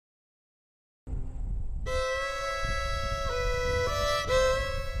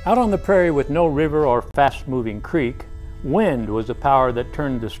Out on the prairie with no river or fast-moving creek, wind was the power that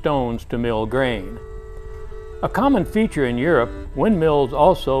turned the stones to mill grain. A common feature in Europe, windmills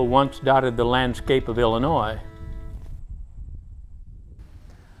also once dotted the landscape of Illinois.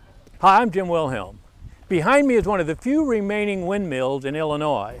 Hi, I'm Jim Wilhelm. Behind me is one of the few remaining windmills in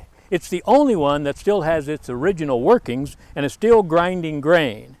Illinois. It's the only one that still has its original workings and is still grinding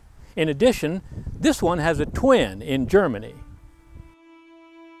grain. In addition, this one has a twin in Germany.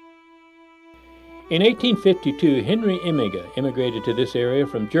 In 1852, Henry Emminga immigrated to this area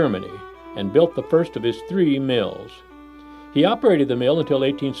from Germany and built the first of his 3 mills. He operated the mill until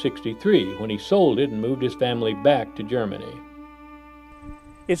 1863, when he sold it and moved his family back to Germany.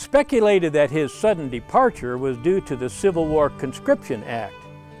 It's speculated that his sudden departure was due to the Civil War Conscription Act,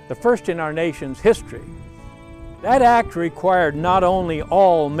 the first in our nation's history. That act required not only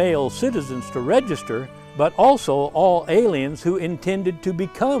all male citizens to register, but also all aliens who intended to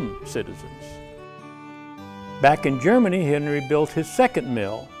become citizens. Back in Germany, Henry built his second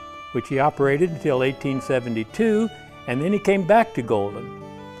mill, which he operated until 1872, and then he came back to Golden.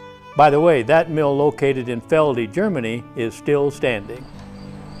 By the way, that mill located in Felde, Germany, is still standing.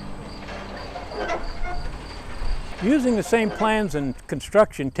 Using the same plans and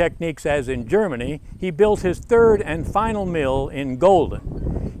construction techniques as in Germany, he built his third and final mill in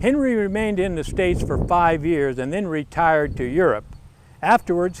Golden. Henry remained in the States for 5 years and then retired to Europe.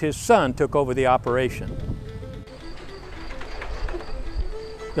 Afterwards, his son took over the operation.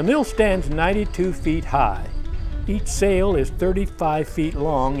 The mill stands 92 feet high. Each sail is 35 feet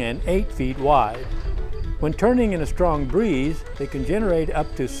long and 8 feet wide. When turning in a strong breeze, they can generate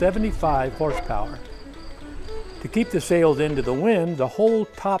up to 75 horsepower. To keep the sails into the wind, the whole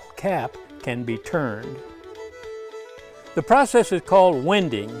top cap can be turned. The process is called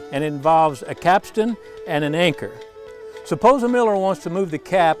winding and involves a capstan and an anchor. Suppose a miller wants to move the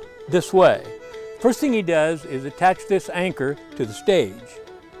cap this way. First thing he does is attach this anchor to the stage.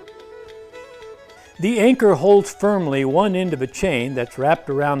 The anchor holds firmly one end of a chain that's wrapped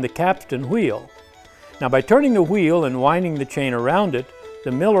around the capstan wheel. Now, by turning the wheel and winding the chain around it,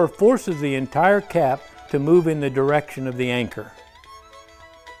 the miller forces the entire cap to move in the direction of the anchor.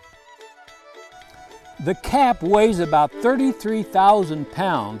 The cap weighs about 33,000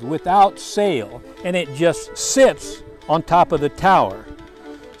 pounds without sail, and it just sits on top of the tower.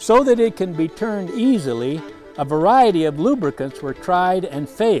 So that it can be turned easily, a variety of lubricants were tried and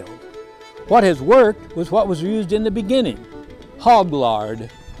failed. What has worked was what was used in the beginning, hog lard.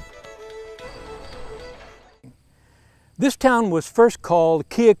 This town was first called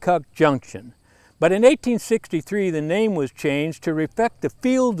Keokuk Junction, but in 1863 the name was changed to reflect the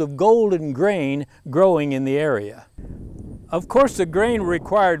fields of golden grain growing in the area. Of course, the grain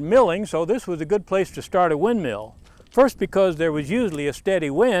required milling, so this was a good place to start a windmill. First, because there was usually a steady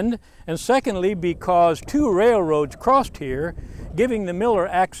wind, and secondly, because 2 railroads crossed here, giving the miller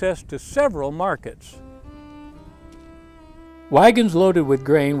access to several markets. Wagons loaded with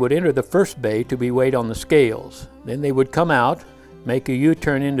grain would enter the first bay to be weighed on the scales. Then they would come out, make a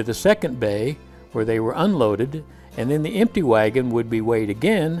U-turn into the second bay, where they were unloaded, and then the empty wagon would be weighed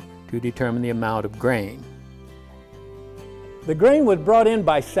again to determine the amount of grain. The grain was brought in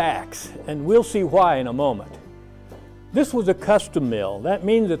by sacks, and we'll see why in a moment. This was a custom mill. That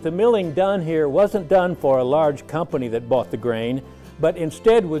means that the milling done here wasn't done for a large company that bought the grain, but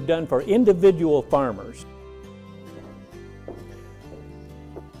instead was done for individual farmers.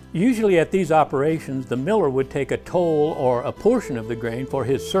 Usually at these operations, the miller would take a toll or a portion of the grain for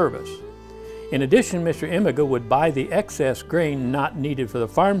his service. In addition, Mr. Emminga would buy the excess grain not needed for the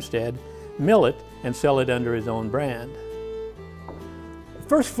farmstead, mill it, and sell it under his own brand.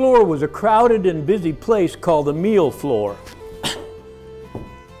 The first floor was a crowded and busy place called the meal floor.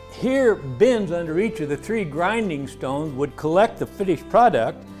 Here, bins under each of the 3 grinding stones would collect the finished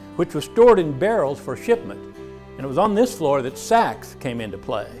product, which was stored in barrels for shipment. And it was on this floor that sacks came into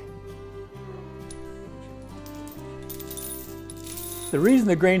play. The reason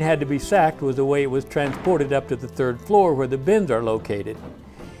the grain had to be sacked was the way it was transported up to the 3rd floor where the bins are located.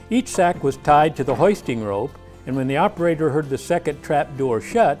 Each sack was tied to the hoisting rope, and when the operator heard the second trap door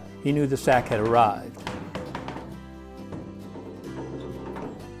shut, he knew the sack had arrived.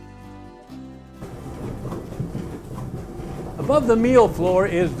 Above the meal floor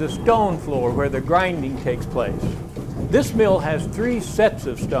is the stone floor where the grinding takes place. This mill has 3 sets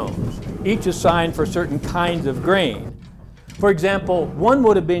of stones, each assigned for certain kinds of grain. For example, one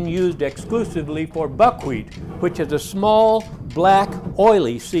would have been used exclusively for buckwheat, which is a small, black,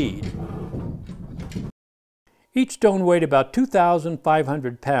 oily seed. Each stone weighed about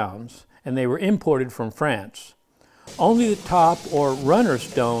 2,500 pounds, and they were imported from France. Only the top or runner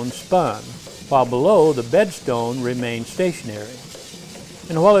stone spun, while below the bed stone remained stationary.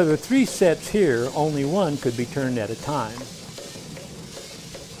 And while there were 3 sets here, only one could be turned at a time.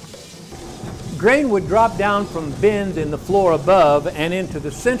 Grain would drop down from bends in the floor above and into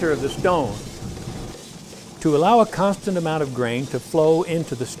the center of the stone. To allow a constant amount of grain to flow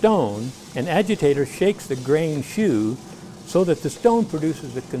into the stone, an agitator shakes the grain shoe so that the stone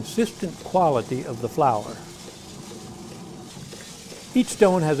produces a consistent quality of the flour. Each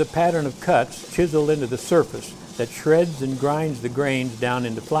stone has a pattern of cuts chiseled into the surface that shreds and grinds the grains down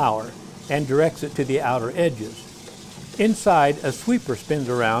into flour and directs it to the outer edges. Inside, a sweeper spins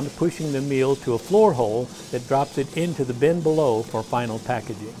around, pushing the meal to a floor hole that drops it into the bin below for final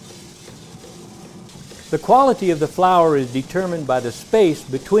packaging. The quality of the flour is determined by the space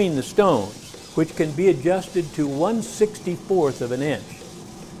between the stones, which can be adjusted to 1/64th of an inch.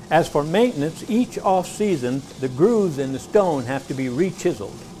 As for maintenance, each off-season, the grooves in the stone have to be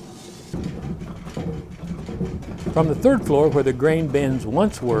re-chiseled. From the 3rd floor, where the grain bins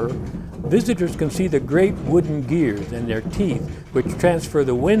once were, visitors can see the great wooden gears and their teeth, which transfer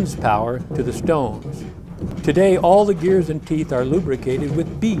the wind's power to the stones. Today, all the gears and teeth are lubricated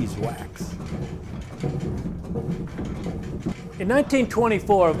with beeswax. In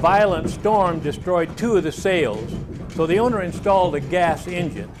 1924, a violent storm destroyed 2 of the sails, so the owner installed a gas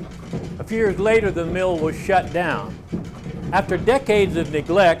engine. A few years later, the mill was shut down. After decades of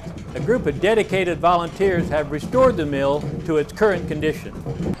neglect, a group of dedicated volunteers have restored the mill to its current condition.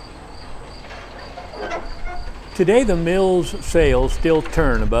 Today, the mill's sails still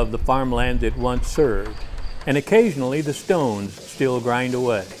turn above the farmland it once served, and occasionally the stones still grind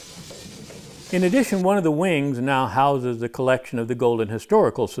away. In addition, one of the wings now houses a collection of the Golden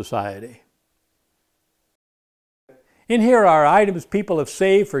Historical Society. In here are items people have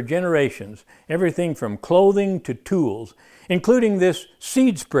saved for generations, everything from clothing to tools, including this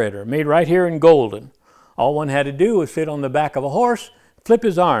seed spreader made right here in Golden. All one had to do was sit on the back of a horse, flip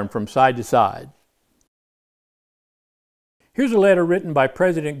his arm from side to side. Here's a letter written by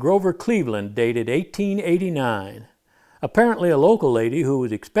President Grover Cleveland dated 1889. Apparently a local lady who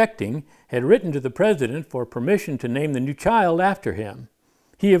was expecting had written to the president for permission to name the new child after him.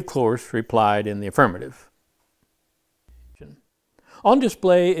 He, of course, replied in the affirmative. On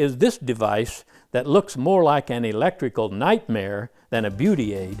display is this device that looks more like an electrical nightmare than a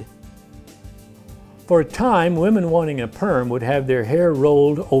beauty aid. For a time, women wanting a perm would have their hair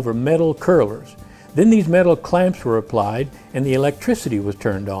rolled over metal curlers. Then these metal clamps were applied and the electricity was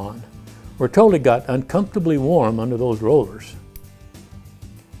turned on. We're told it got uncomfortably warm under those rollers.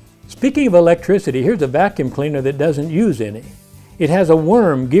 Speaking of electricity, here's a vacuum cleaner that doesn't use any. It has a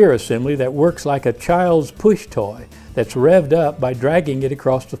worm gear assembly that works like a child's push toy that's revved up by dragging it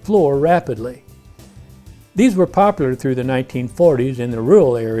across the floor rapidly. These were popular through the 1940s in the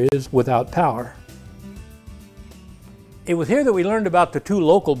rural areas without power. It was here that we learned about the 2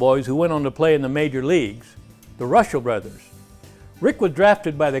 local boys who went on to play in the major leagues, the Russell brothers. Rick was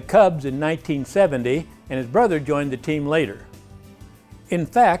drafted by the Cubs in 1970, and his brother joined the team later. In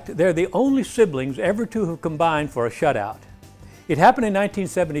fact, they're the only siblings ever to have combined for a shutout. It happened in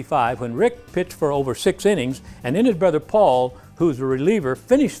 1975 when Rick pitched for over 6 innings, and then his brother Paul, who's a reliever,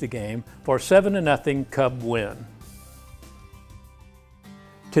 finished the game for a 7-0 Cub win.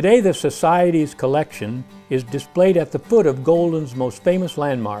 Today, the Society's collection is displayed at the foot of Golden's most famous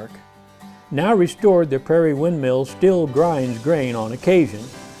landmark. Now restored, the Prairie Windmill still grinds grain on occasion,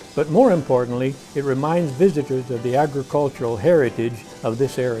 but more importantly, it reminds visitors of the agricultural heritage of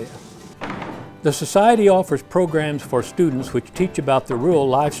this area. The Society offers programs for students which teach about the rural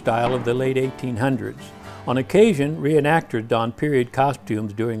lifestyle of the late 1800s. On occasion, reenactors don period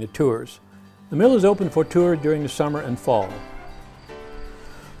costumes during the tours. The mill is open for tours during the summer and fall.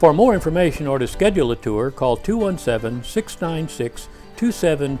 For more information or to schedule a tour, call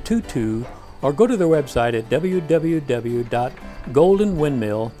 217-696-2722 or go to their website at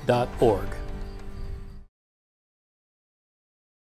www.goldenwindmill.org.